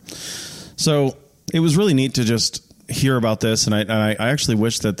sure. So it was really neat to just hear about this. And I actually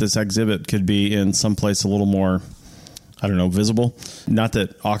wish that this exhibit could be in some place a little more, I don't know, visible. Not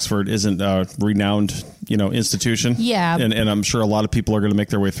that Oxford isn't a renowned, institution. Yeah. And I'm sure a lot of people are going to make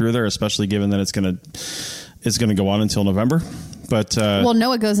their way through there, especially given that it's going to go on until November. But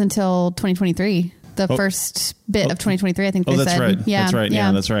no, it goes until 2023. The first bit of 2023, I think they said. That's right. Yeah. That's right.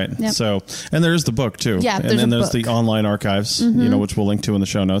 Yeah, that's right. Yep. So, and there's the book too. Yeah, and then there's the online archives, which we'll link to in the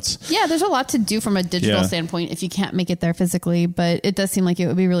show notes. Yeah, there's a lot to do from a digital standpoint if you can't make it there physically, but it does seem like it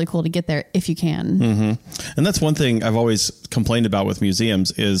would be really cool to get there if you can. And that's one thing I've always complained about with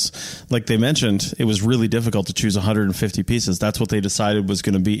museums is, like they mentioned, it was really difficult to choose 150 pieces. That's what they decided was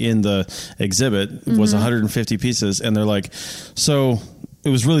going to be in the exhibit, was 150 pieces. And they're like, so it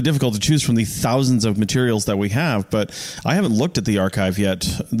was really difficult to choose from the thousands of materials that we have, but I haven't looked at the archive yet,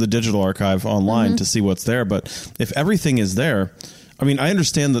 the digital archive online, to see what's there. But if everything is there, I mean, I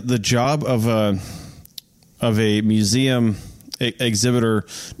understand that the job of a museum exhibitor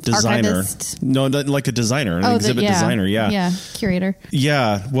designer, archivist. No, like a designer, an exhibit designer. Yeah. Curator.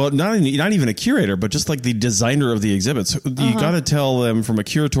 Yeah. Well, not even a curator, but just like the designer of the exhibits. You got to tell them from a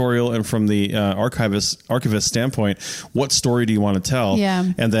curatorial and from the archivist standpoint, what story do you want to tell? Yeah.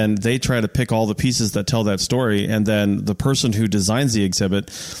 And then they try to pick all the pieces that tell that story. And then the person who designs the exhibit,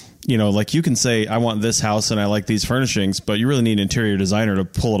 like you can say, I want this house and I like these furnishings, but you really need an interior designer to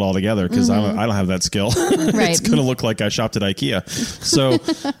pull it all together, because I don't have that skill. Right. It's going to look like I shopped at IKEA. So,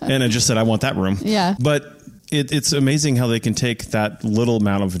 and I just said, I want that room. Yeah. But it's amazing how they can take that little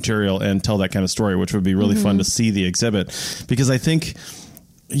amount of material and tell that kind of story, which would be really fun to see the exhibit. Because I think,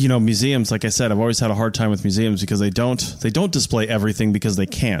 museums, like I said, I've always had a hard time with museums because they don't display everything because they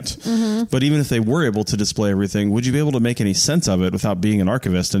can't. But even if they were able to display everything, would you be able to make any sense of it without being an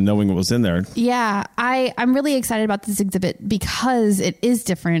archivist and knowing what was in there? Yeah, I'm really excited about this exhibit because it is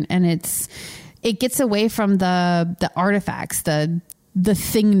different, and it gets away from the artifacts, the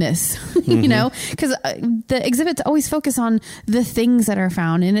thingness, because the exhibits always focus on the things that are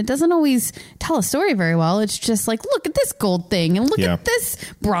found, and it doesn't always tell a story very well. It's just like, look at this gold thing, and look at this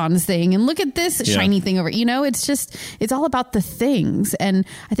bronze thing, and look at this shiny thing over, it's all about the things. And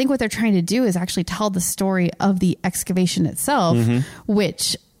I think what they're trying to do is actually tell the story of the excavation itself,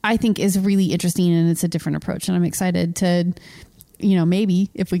 which I think is really interesting, and it's a different approach. And I'm excited to, maybe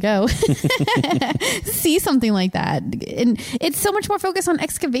if we go see something like that. And it's so much more focused on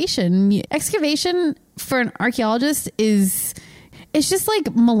excavation. Excavation for an archaeologist it's just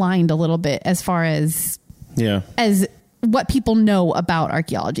like maligned a little bit as far as what people know about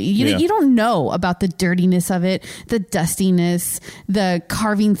archaeology. You don't know about the dirtiness of it, the dustiness, the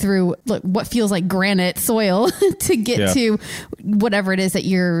carving through what feels like granite soil to get to whatever it is that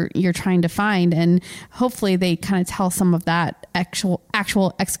you're trying to find. And hopefully they kind of tell some of that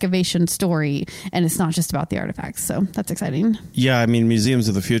actual excavation story, and it's not just about the artifacts. So that's exciting. Yeah, I mean, museums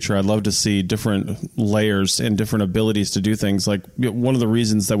of the future, I'd love to see different layers and different abilities to do things. Like, one of the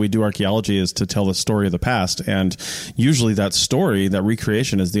reasons that we do archaeology is to tell the story of the past, and usually that story, that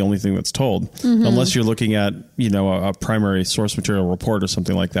recreation, is the only thing that's told, unless you're looking at, you know, a primary source material report or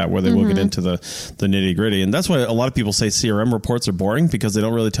something like that, where they will get into the nitty gritty. And that's why a lot of people say CRM reports are boring, because they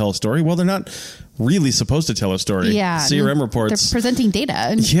don't really tell a story. Well, they're not really supposed to tell a story. Yeah, CRM reports, they're presenting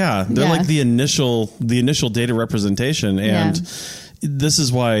data. Yeah, they're like the initial data representation. And this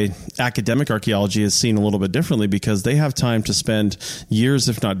is why academic archaeology is seen a little bit differently, because they have time to spend years,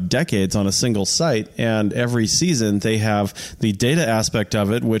 if not decades, on a single site. And every season they have the data aspect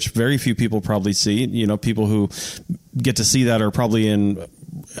of it, which very few people probably see. You know, people who get to see that are probably in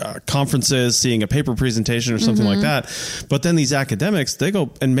conferences, seeing a paper presentation or something like that. But then these academics, they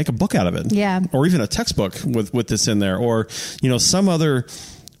go and make a book out of it. Yeah. Or even a textbook with this in there, or, you know, some other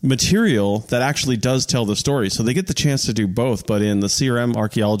material that actually does tell the story. So they get the chance to do both. But in the CRM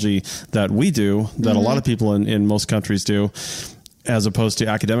archaeology that we do, that a lot of people in most countries do, as opposed to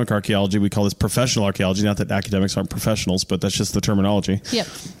academic archaeology, we call this professional archaeology. Not that academics aren't professionals, but that's just the terminology. Yep.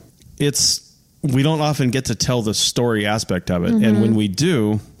 We don't often get to tell the story aspect of it. And when we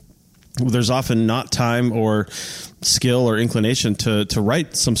do, there's often not time or skill or inclination to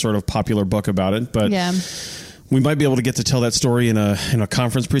write some sort of popular book about it. But we might be able to get to tell that story in a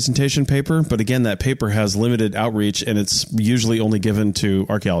conference presentation paper. But again, that paper has limited outreach, and it's usually only given to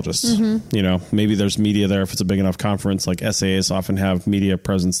archaeologists. You know, maybe there's media there if it's a big enough conference, like SAAs often have media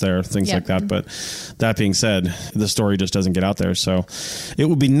presence there, things like that. But that being said, the story just doesn't get out there. So it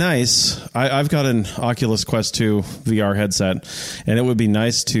would be nice. I've got an Oculus Quest 2 VR headset, and it would be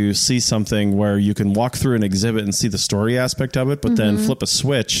nice to see something where you can walk through an exhibit and see the story aspect of it, but then flip a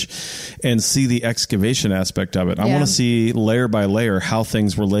switch and see the excavation aspect of it. I want to see layer by layer how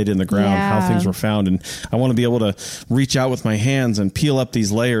things were laid in the ground, how things were found. And I want to be able to reach out with my hands and peel up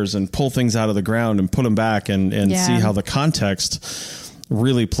these layers and pull things out of the ground and put them back and see how the context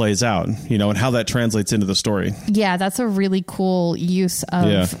really plays out, you know, and how that translates into the story. Yeah, that's a really cool use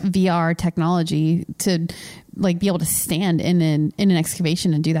of VR technology to like be able to stand in an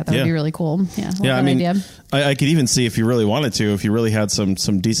excavation and do that. That would be really cool. Yeah. I mean, I could even see, if you really wanted to, if you really had some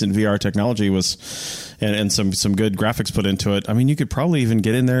decent VR technology and some good graphics put into it. I mean, you could probably even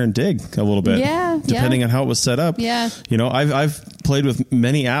get in there and dig a little bit, depending on how it was set up. Yeah. You know, I've played with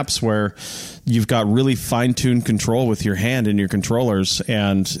many apps where you've got really fine-tuned control with your hand and your controllers,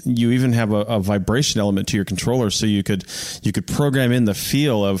 and you even have a vibration element to your controller, so you could program in the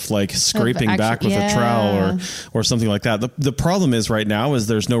feel of like scraping back with a trowel or something like that. The problem is right now is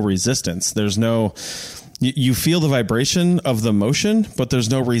there's no resistance. There's no... You feel the vibration of the motion, but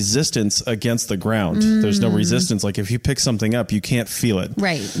there's no resistance against the ground. There's no resistance. Like if you pick something up, you can't feel it.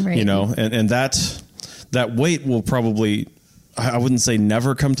 Right. You know, and that weight will probably, I wouldn't say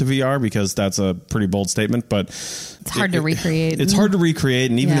never come to VR, because that's a pretty bold statement, but it's hard to recreate. It's hard to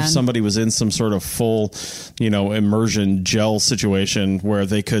recreate. And even if somebody was in some sort of full, you know, immersion gel situation where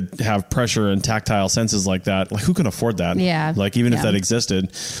they could have pressure and tactile senses like that, like who can afford that? Yeah. Like even if that existed,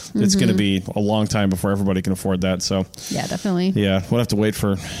 it's going to be a long time before everybody can afford that. So yeah, definitely. Yeah. We'll have to wait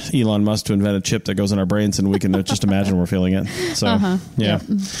for Elon Musk to invent a chip that goes in our brains and we can just imagine we're feeling it. So yeah.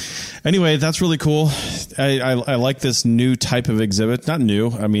 Anyway, that's really cool. I like this new type of exhibit. Not new.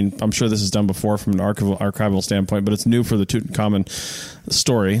 I mean, I'm sure this is done before from an archival standpoint, but it's new for the Tutankhamun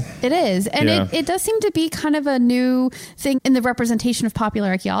story. It is. And it does seem to be kind of a new thing in the representation of popular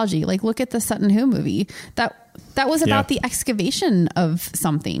archaeology. Like, look at the Sutton Hoo movie. That was about the excavation of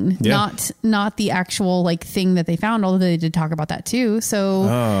something, not the actual like thing that they found, although they did talk about that too.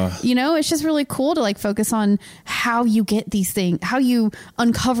 So, you know, it's just really cool to like focus on how you get these things, how you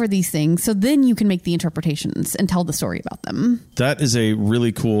uncover these things. So then you can make the interpretations and tell the story about them. That is a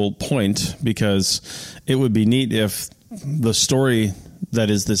really cool point, because it would be neat if the story that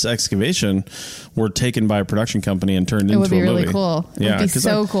is this excavation were taken by a production company and turned into a movie. It would be really cool. It would be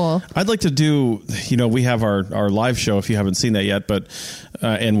so cool. I'd like to do, you know, we have our live show, if you haven't seen that yet, but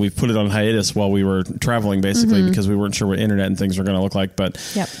and we've put it on hiatus while we were traveling, basically, because we weren't sure what internet and things were going to look like. But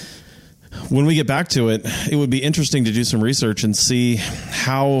when we get back to it, it would be interesting to do some research and see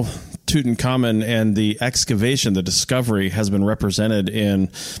how Tutankhamun and the excavation, the discovery, has been represented in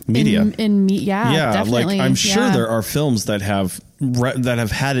media. Definitely. Like I'm sure there are films that have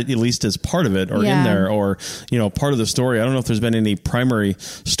had it at least as part of it or in there, or, you know, part of the story. I don't know if there's been any primary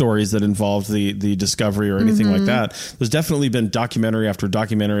stories that involved the discovery or anything like that. There's definitely been documentary after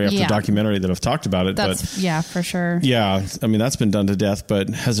documentary after documentary that have talked about it. That's, but for sure. Yeah. I mean, that's been done to death, but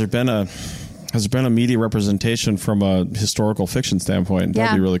has there been Has there been a media representation from a historical fiction standpoint?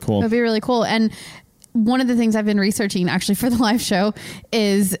 That'd be really cool. That'd be really cool. And one of the things I've been researching actually for the live show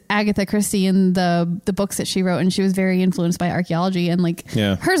is Agatha Christie and the books that she wrote. And she was very influenced by archaeology, and like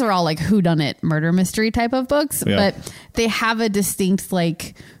hers are all like whodunit murder mystery type of books, but they have a distinct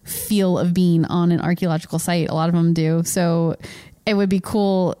like feel of being on an archaeological site. A lot of them do. So it would be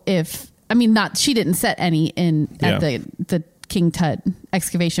cool if, I mean, she didn't set any in at the King Tut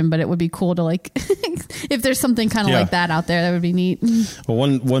excavation, but it would be cool to like if there's something kind of like that out there, that would be neat.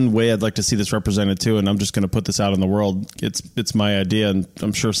 Well, one way I'd like to see this represented too, and I'm just going to put this out in the world, it's my idea, and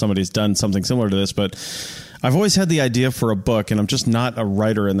I'm sure somebody's done something similar to this, but I've always had the idea for a book, and I'm just not a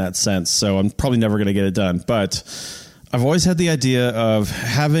writer in that sense, so I'm probably never going to get it done, but I've always had the idea of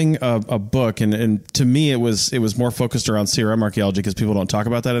having a book, and to me it was more focused around CRM archaeology because people don't talk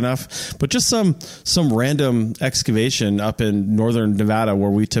about that enough. But just some random excavation up in northern Nevada where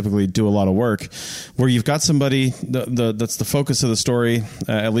we typically do a lot of work, where you've got somebody that's the focus of the story,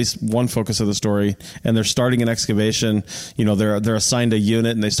 at least one focus of the story, and they're starting an excavation. You know, they're assigned a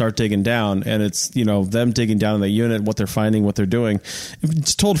unit and they start digging down, and it's them digging down in the unit, what they're finding, what they're doing.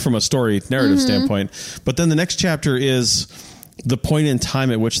 It's told from a story narrative standpoint, but then the next chapter is the point in time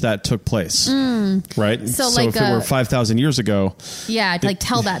at which that took place, right? So like if it were 5,000 years ago,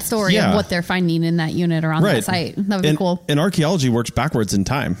 tell that story of what they're finding in that unit or on that site. That would be cool. And archaeology works backwards in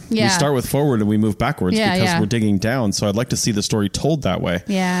time. We start with forward and we move backwards because we're digging down. So I'd like to see the story told that way.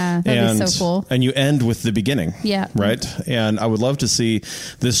 Yeah, that'd be so cool. And you end with the beginning. Yeah, right. And I would love to see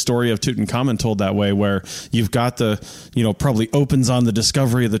this story of Tutankhamun told that way, where you've got probably opens on the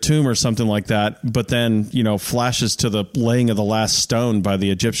discovery of the tomb or something like that, but then flashes to the laying of the last stone by the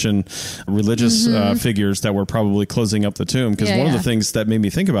Egyptian religious figures that were probably closing up the tomb. Because one of the things that made me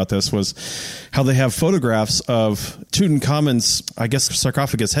think about this was how they have photographs of Tutankhamen's, I guess,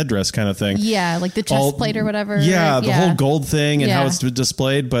 sarcophagus headdress kind of thing. Yeah, like the chest plate or whatever. Yeah, the whole gold thing and how it's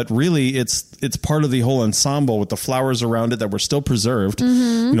displayed. But really, it's part of the whole ensemble with the flowers around it that were still preserved,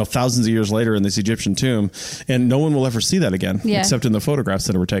 thousands of years later in this Egyptian tomb. And no one will ever see that again, except in the photographs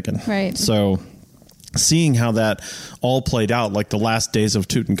that were taken. Right. So seeing how that all played out, like the last days of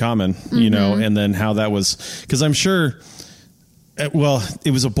Tutankhamun, and then how that was, because I'm sure, it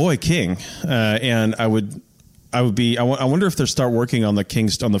was a boy king, and I wonder if they start working on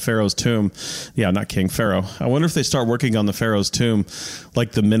the Pharaoh's tomb. Yeah, not king, Pharaoh. I wonder if they start working on the Pharaoh's tomb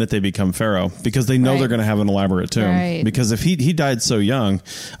like the minute they become Pharaoh, because they know they're going to have an elaborate tomb. Right. Because if he died so young,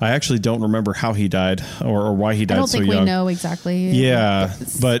 I actually don't remember how he died or why he died so young. I don't think we know exactly. Yeah,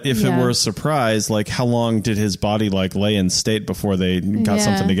 but if it were a surprise, like how long did his body like lay in state before they got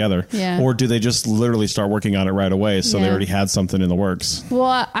something together? Yeah. Or do they just literally start working on it right away, so they already had something in the works?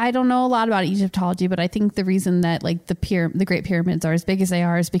 Well, I don't know a lot about Egyptology, but I think the reason that like the Great Pyramids are as big as they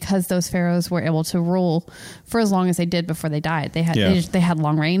are is because those pharaohs were able to rule for as long as they did before they died. They had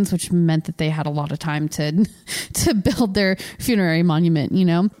long reigns, which meant that they had a lot of time to build their funerary monument.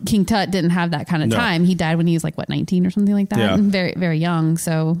 King Tut didn't have that kind of time. He died when he was 19 or something like that, and very, very young.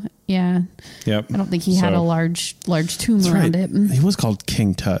 So I don't think he had a large tomb around it. He was called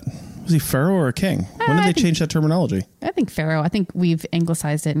King Tut. Was he pharaoh or a king? When did they change that terminology? I think pharaoh. I think we've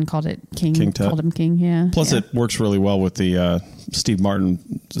anglicized it and called it king. King Tut. Called him king. Yeah. Plus, it works really well with the Steve Martin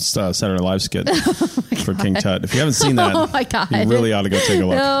Saturday Night Live skit for King Tut. If you haven't seen that, you really ought to go take a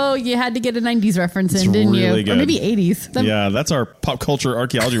look. Oh, you had to get a 90s reference in, didn't you? Good. Or maybe 80s. Yeah, that's our pop culture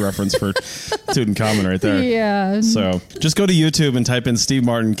archaeology reference for Tutankhamun right there. Yeah. So just go to YouTube and type in Steve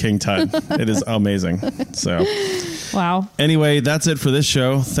Martin King Tut. It is amazing. So. Wow. Anyway, that's it for this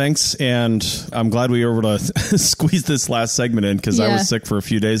show. Thanks. And I'm glad we were able to squeeze this last segment in, because I was sick for a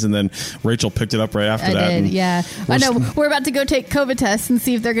few days and then Rachel picked it up right after that. I know. We're about to go take COVID tests and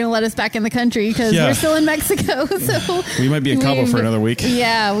see if they're going to let us back in the country, because we're still in Mexico. So we might be in Cabo for another week.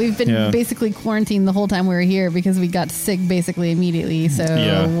 Yeah. We've been basically quarantined the whole time we were here because we got sick basically immediately. So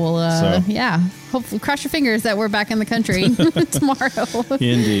we'll, hopefully cross your fingers that we're back in the country tomorrow.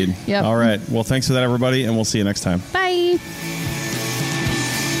 Indeed. Yep. All right. Well, thanks for that, everybody. And we'll see you next time. Bye.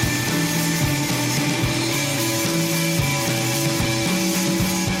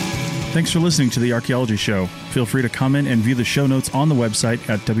 Thanks for listening to The Archaeology Show. Feel free to comment and view the show notes on the website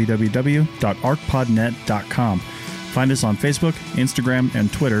at www.arcpodnet.com. Find us on Facebook, Instagram,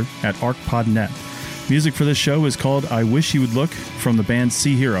 and Twitter at ArcPodNet. Music for this show is called I Wish You Would Look from the band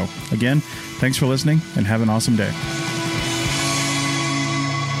Sea Hero. Again, thanks for listening and have an awesome day.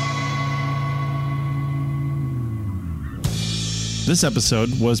 This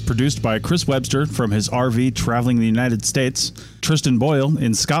episode was produced by Chris Webster from his RV traveling the United States, Tristan Boyle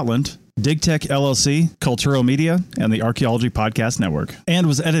in Scotland, DigTech LLC, Cultural Media, and the Archaeology Podcast Network. And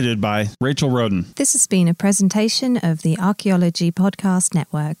was edited by Rachel Roden. This has been a presentation of the Archaeology Podcast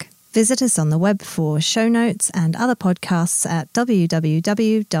Network. Visit us on the web for show notes and other podcasts at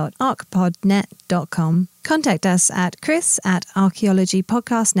www.archpodnet.com. Contact us at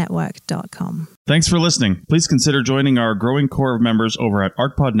chris@archaeologypodcastnetwork.com. Thanks for listening. Please consider joining our growing core of members over at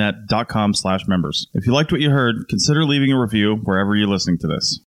archpodnet.com/members. If you liked what you heard, consider leaving a review wherever you're listening to this.